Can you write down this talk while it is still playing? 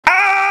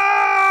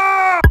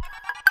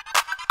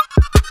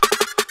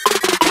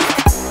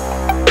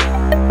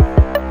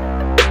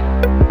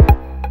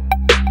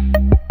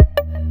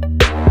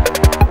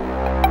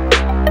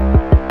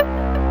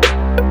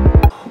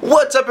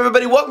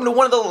everybody? Welcome to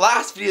one of the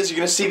last videos you're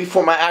going to see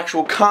before my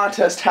actual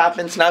contest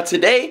happens. Now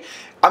today,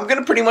 I'm going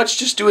to pretty much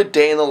just do a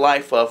day in the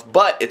life of,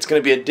 but it's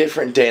going to be a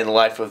different day in the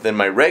life of than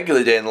my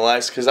regular day in the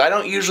life because I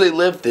don't usually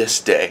live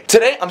this day.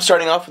 Today, I'm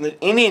starting off with an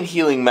Indian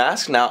healing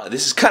mask. Now,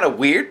 this is kind of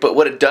weird, but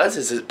what it does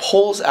is it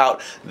pulls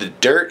out the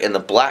dirt and the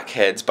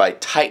blackheads by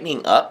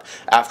tightening up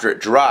after it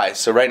dries.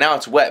 So right now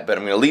it's wet, but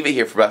I'm going to leave it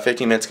here for about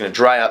 15 minutes. It's going to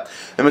dry up.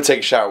 I'm going to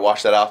take a shower,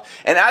 wash that off.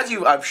 And as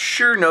I've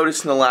sure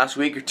noticed in the last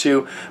week or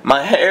two,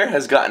 my hair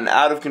has gotten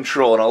out of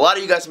control. And a lot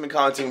of you guys have been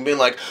commenting and being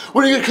like,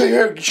 when are you going to cut your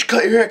hair? You should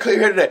cut your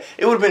hair today.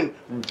 It would have been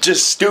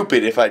just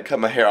stupid if I'd cut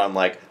my hair on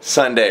like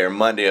Sunday or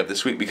Monday of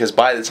this week, because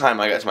by the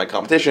time I got to my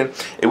competition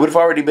it would have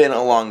already been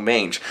a long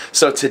mange.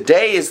 So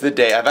today is the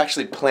day. I've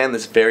actually planned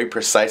this very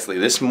precisely.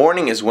 This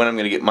morning is when I'm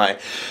going to get my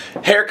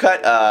hair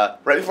cut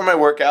right before my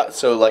workout,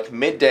 so like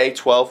midday,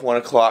 12, 1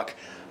 o'clock.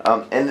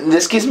 And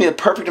this gives me the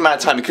perfect amount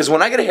of time, because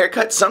when I get a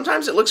haircut,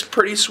 sometimes it looks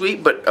pretty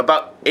sweet, but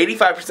about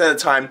 85% of the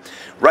time,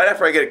 right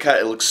after I get it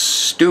cut, it looks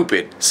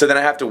stupid. So then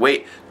I have to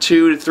wait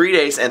 2 to 3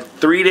 days, and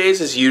 3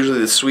 days is usually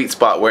the sweet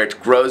spot where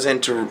it grows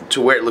into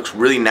where it looks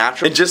really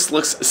natural. It just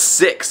looks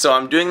sick. So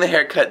I'm doing the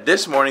haircut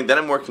this morning, then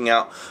I'm working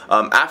out.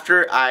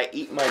 After I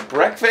eat my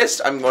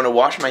breakfast, I'm going to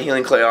wash my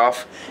healing clay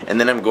off,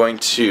 and then I'm going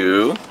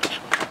to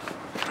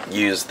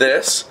use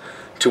this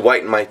to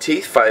whiten my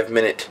teeth,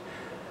 5-minute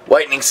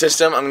whitening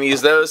system. I'm going to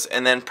use those,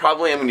 and then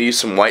probably I'm going to use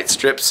some white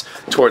strips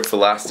towards the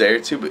last day or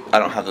two, but I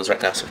don't have those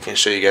right now, so I can't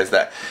show you guys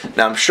that.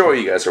 Now I'm sure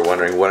you guys are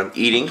wondering what I'm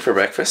eating for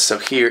breakfast, so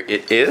here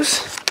it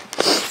is.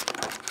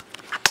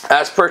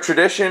 As per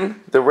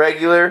tradition, the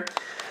regular,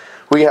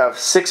 we have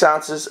 6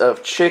 ounces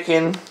of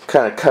chicken,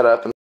 kind of cut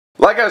up. And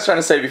like I was trying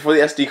to say, before the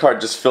SD card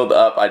just filled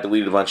up, I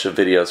deleted a bunch of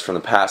videos from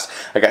the past.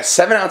 I got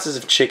 7 ounces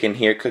of chicken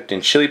here, cooked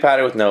in chili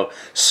powder with no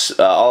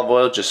olive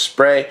oil, just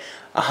spray.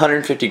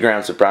 150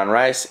 grams of brown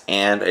rice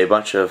and a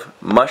bunch of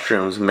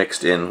mushrooms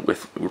mixed in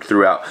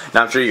throughout.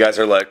 Now I'm sure you guys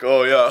are like,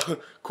 oh yeah,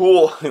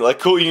 cool, like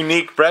cool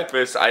unique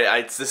breakfast.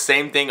 It's the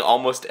same thing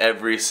almost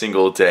every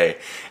single day.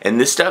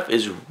 And this stuff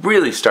is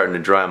really starting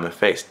to dry on my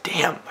face.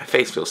 Damn, my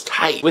face feels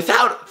tight.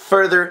 Without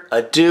further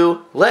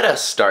ado, let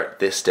us start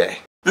this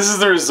day. This is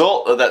the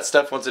result of that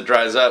stuff once it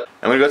dries up.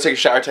 I'm gonna go take a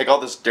shower, take all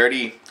this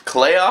dirty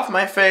clay off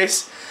my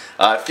face.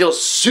 It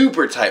feels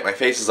super tight. My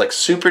face is like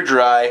super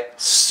dry,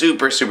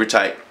 super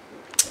tight.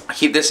 I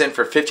keep this in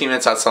for 15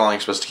 minutes. That's how long you're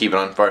supposed to keep it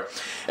on for.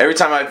 Every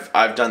time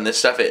I've done this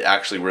stuff, it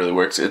actually really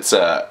works. It's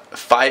a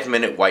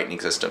 5-minute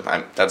whitening system.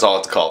 That's all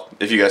it's called,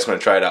 if you guys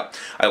want to try it out.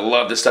 I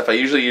love this stuff. I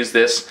usually use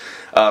this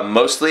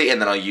mostly, and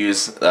then I'll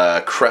use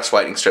crest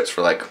whitening strips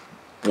for like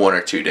 1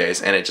 or 2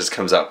 days, and it just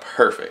comes out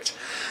perfect.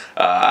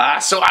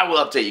 So I will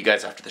update you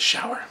guys after the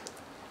shower.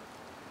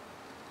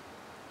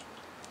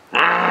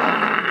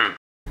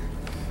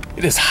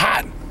 It is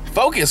hot.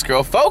 Focus,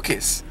 girl,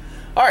 focus.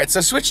 Alright, so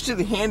I switched to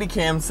the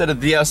Handycam instead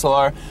of the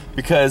DSLR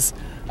because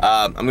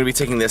I'm going to be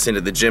taking this into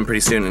the gym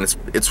pretty soon, and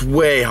it's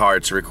way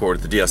hard to record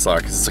with the DSLR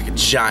because it's like a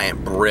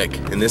giant brick,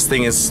 and this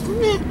thing is,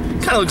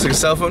 kind of looks like a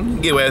cell phone. You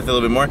can get away with it a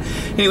little bit more.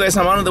 Anyways,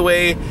 I'm on the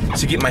way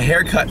to get my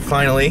hair cut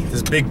finally.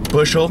 This big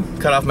bushel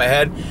cut off my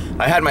head.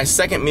 I had my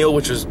second meal,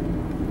 which was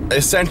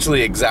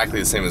essentially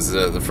exactly the same as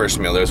the first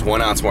meal. There was 1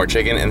 ounce more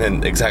chicken and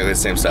then exactly the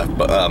same stuff,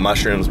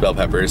 mushrooms, bell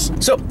peppers.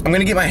 So I'm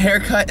gonna get my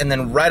hair cut, and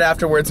then right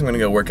afterwards I'm gonna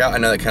go work out. I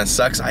know that kind of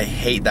sucks. I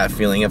hate that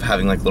feeling of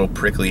having like little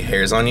prickly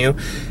hairs on you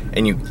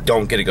and you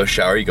don't get to go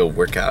shower, you go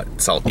work out.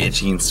 It's all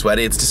itchy and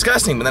sweaty. It's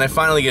disgusting, but then I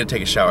finally get to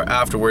take a shower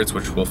afterwards,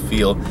 which will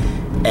feel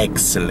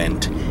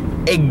excellent.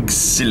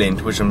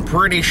 Which I'm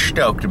pretty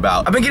stoked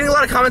about. I've been getting a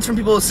lot of comments from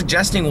people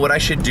suggesting what I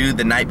should do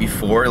the night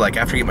before, like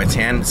after I get my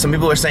tan. Some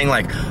people are saying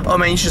like, oh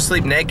man, you should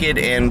sleep naked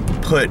and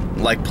put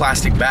like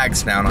plastic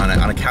bags down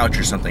on a couch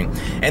or something.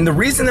 And the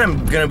reason that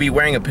I'm gonna be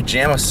wearing a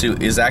pajama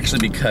suit is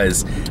actually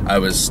because I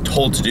was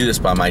told to do this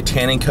by my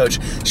tanning coach.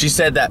 She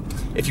said that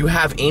if you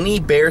have any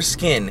bare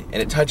skin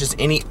and it touches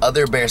any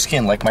other bare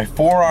skin, like my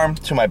forearm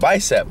to my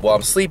bicep while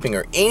I'm sleeping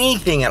or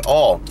anything at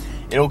all,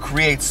 it'll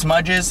create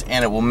smudges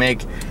and it will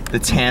make the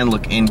tan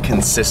look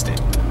inconsistent.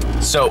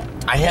 So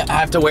I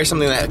have to wear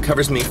something that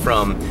covers me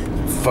from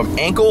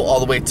ankle all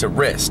the way to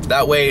wrist.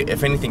 That way,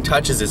 if anything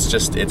touches, it's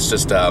just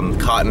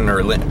cotton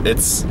or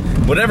it's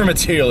whatever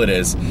material it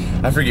is.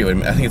 I forget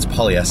what, I think it's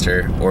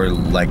polyester or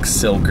like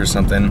silk or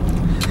something.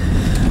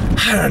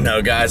 I don't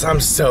know, guys. I'm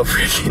so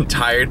freaking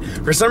tired.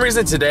 For some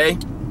reason today,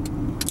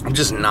 I'm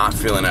just not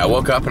feeling it. I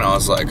woke up and I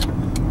was like,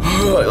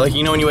 like,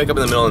 you know when you wake up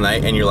in the middle of the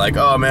night and you're like,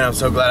 oh man, I'm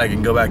so glad I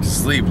can go back to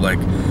sleep, like,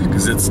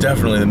 because it's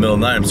definitely the middle of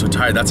the night, I'm so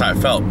tired. That's how I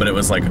felt, but it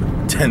was like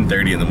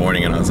 10:30 in the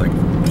morning and I was like,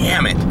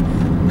 damn it,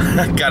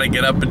 I gotta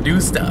get up and do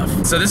stuff.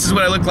 So this is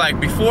what I look like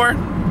before.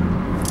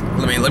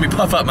 Let me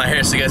puff up my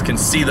hair so you guys can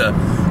see the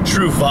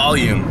true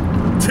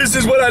volume. This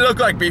is what I look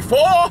like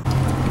before.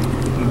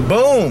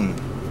 Boom.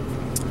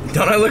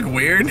 Don't I look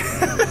weird?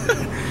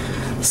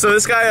 So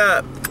this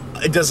guy,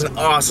 it does an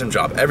awesome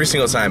job every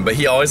single time, but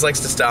he always likes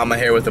to style my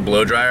hair with a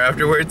blow dryer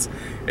afterwards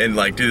and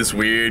like do this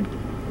weird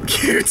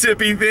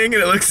Q-tippy thing,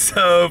 and it looks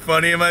so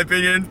funny in my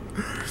opinion.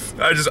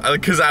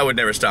 Because I would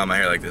never style my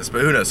hair like this,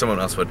 but who knows, someone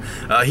else would.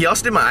 He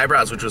also did my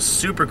eyebrows, which was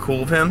super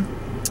cool of him,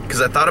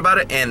 because I thought about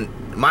it, and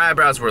my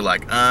eyebrows were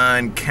like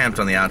unkempt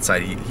on the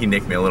outside. He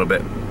nicked me a little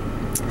bit.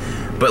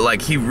 But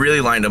like, he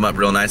really lined them up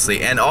real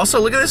nicely. And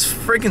also, look at this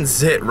freaking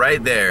zit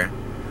right there.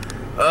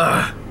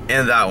 Ugh,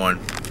 and that one.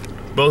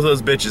 Both of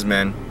those bitches,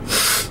 man.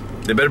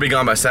 They better be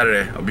gone by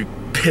Saturday. I'll be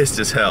pissed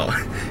as hell.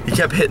 He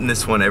kept hitting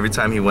this one every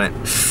time he went.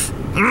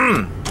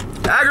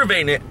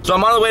 Aggravating it. So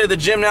I'm on the way to the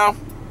gym now.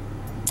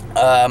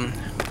 I'm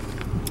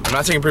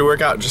not taking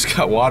pre-workout, just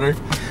got water.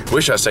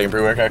 Wish I was taking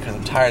pre-workout because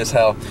I'm tired as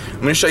hell. I'm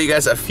gonna show you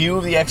guys a few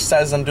of the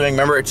exercises I'm doing.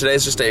 Remember,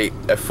 today's just a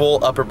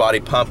full upper body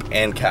pump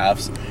and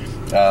calves.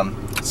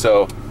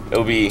 So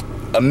it'll be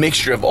a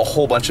mixture of a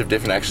whole bunch of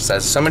different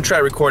exercises. So I'm gonna try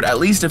to record at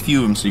least a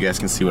few of them so you guys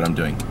can see what I'm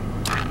doing.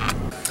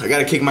 I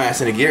gotta kick my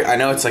ass into gear. I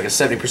know it's like a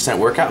 70%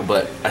 workout,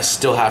 but I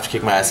still have to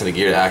kick my ass into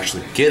gear to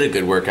actually get a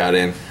good workout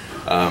in,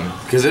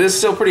 because it is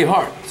still pretty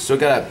hard. Still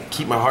gotta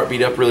keep my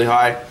heartbeat up really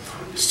high.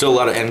 Still a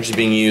lot of energy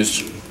being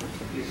used.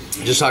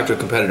 Just talked to a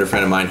competitor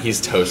friend of mine.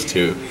 He's toast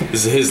too.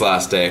 This is his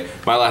last day.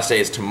 My last day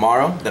is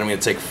tomorrow. Then I'm gonna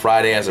take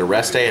Friday as a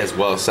rest day as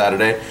well as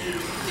Saturday.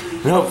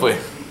 And hopefully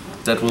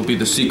that will be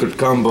the secret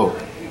combo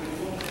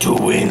to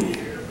win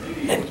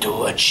and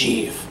to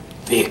achieve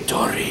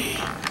victory.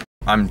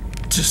 I'm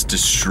just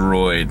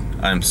destroyed.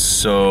 I'm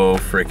so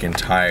freaking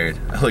tired.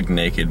 I look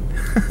naked.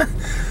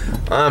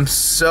 I'm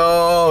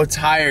so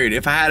tired.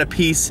 If I had a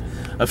piece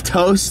of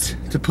toast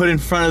to put in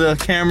front of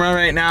the camera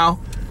right now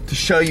to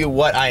show you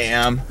what I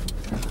am,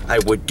 I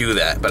would do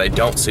that, but I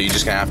don't, so you're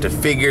just gonna have to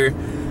figure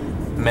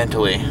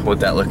mentally what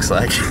that looks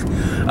like.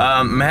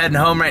 I'm heading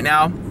home right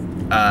now.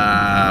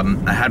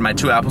 I had my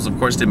 2 apples, of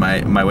course, did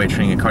my weight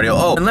training and cardio.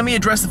 Oh, and let me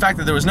address the fact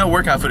that there was no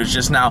workout footage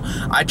just now.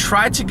 I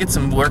tried to get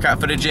some workout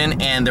footage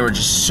in, and there were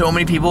just so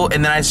many people,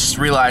 and then I just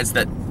realized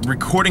that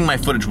recording my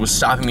footage was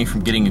stopping me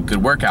from getting a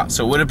good workout.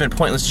 So it would have been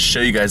pointless to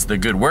show you guys the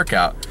good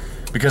workout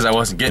because I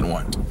wasn't getting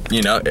one,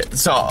 you know?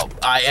 So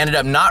I ended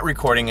up not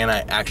recording, and I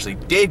actually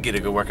did get a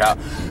good workout.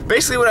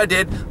 Basically what I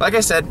did, like I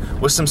said,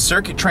 was some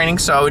circuit training.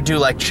 So I would do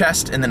like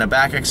chest and then a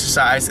back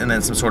exercise and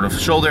then some sort of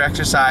shoulder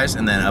exercise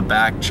and then a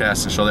back,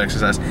 chest, and shoulder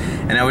exercise.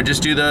 And I would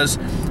just do those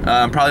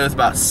probably with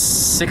about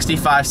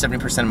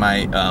 65–70% of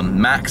my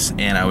max,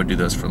 and I would do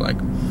those for like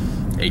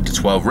 8 to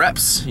 12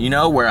 reps, you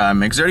know, where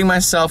I'm exerting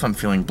myself, I'm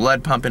feeling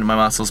blood pump into my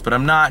muscles, but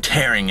I'm not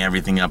tearing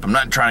everything up. I'm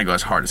not trying to go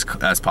as hard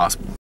as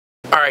possible.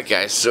 Alright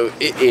guys, so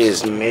it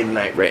is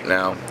midnight right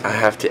now. I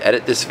have to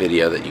edit this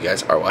video that you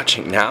guys are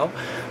watching now.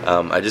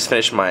 I just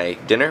finished my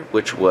dinner,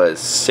 which was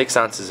 6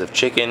 ounces of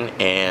chicken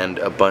and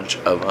a bunch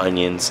of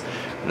onions,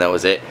 and that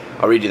was it.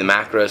 I'll read you the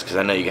macros because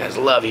I know you guys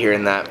love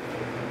hearing that.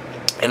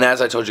 And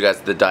as I told you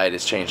guys, the diet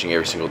is changing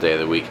every single day of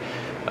the week.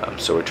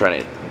 So we're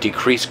trying to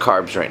decrease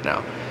carbs right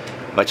now.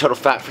 My total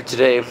fat for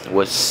today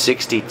was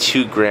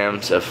 62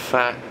 grams of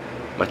fat.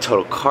 My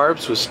total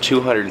carbs was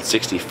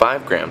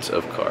 265 grams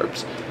of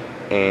carbs.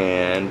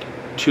 And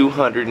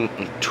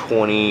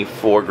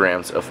 224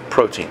 grams of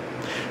protein.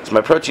 So my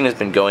protein has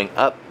been going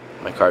up,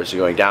 my carbs are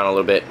going down a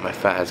little bit, my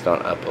fat has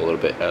gone up a little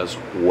bit as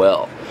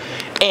well.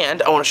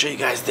 And I want to show you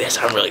guys this.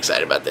 I'm really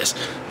excited about this.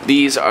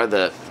 These are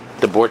the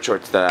board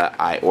shorts that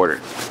I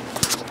ordered.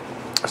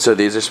 So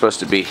these are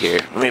supposed to be here.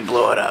 Let me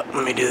blow it up.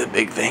 Let me do the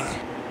big thing.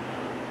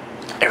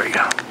 There we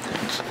go.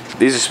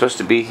 These are supposed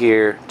to be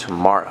here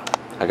tomorrow.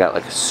 I got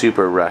like a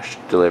super rush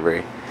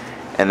delivery.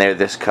 And they're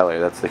this color.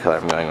 That's the color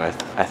I'm going with.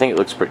 I think it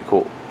looks pretty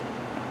cool.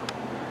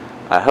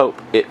 I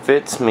hope it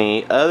fits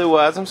me.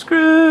 Otherwise, I'm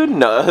screwed.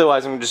 No,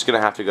 otherwise I'm just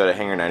gonna have to go to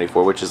Hangar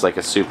 94, which is like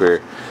a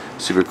super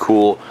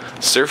cool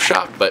surf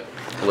shop, but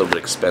a little bit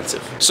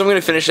expensive. So I'm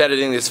gonna finish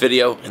editing this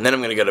video, and then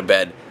I'm gonna go to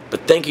bed.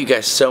 But thank you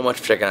guys so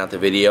much for checking out the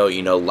video.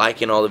 You know,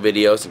 liking all the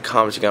videos and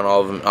commenting on all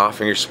of them,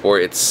 offering your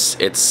support.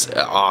 It's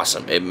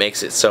awesome. It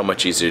makes it so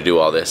much easier to do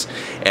all this.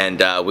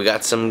 And we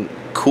got some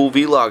cool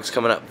vlogs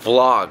coming up.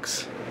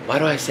 Vlogs. Why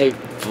do I say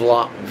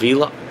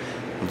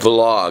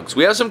vlogs?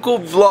 We have some cool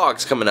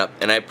vlogs coming up,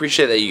 and I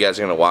appreciate that you guys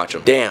are gonna watch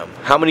them. Damn,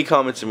 how many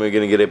comments am I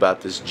gonna get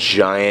about this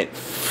giant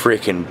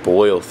freaking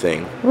boil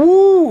thing?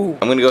 Woo!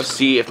 I'm gonna go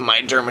see if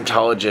my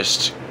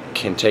dermatologist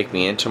can take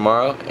me in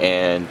tomorrow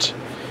and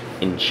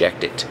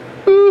inject it.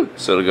 Woo!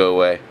 So it'll go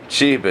away.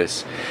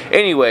 Jeebus.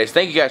 Anyways,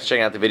 thank you guys for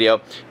checking out the video.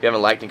 If you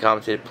haven't liked and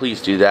commented,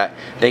 please do that.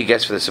 Thank you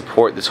guys for the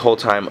support this whole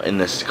time in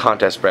this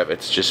contest prep.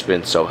 It's just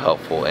been so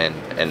helpful, and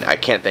I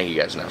can't thank you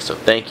guys enough. So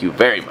thank you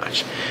very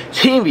much.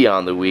 Team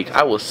Beyond the Week.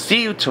 I will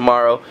see you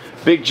tomorrow.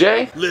 Big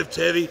J. Lift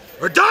heavy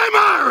or die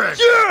MIRIN!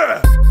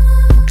 Yeah!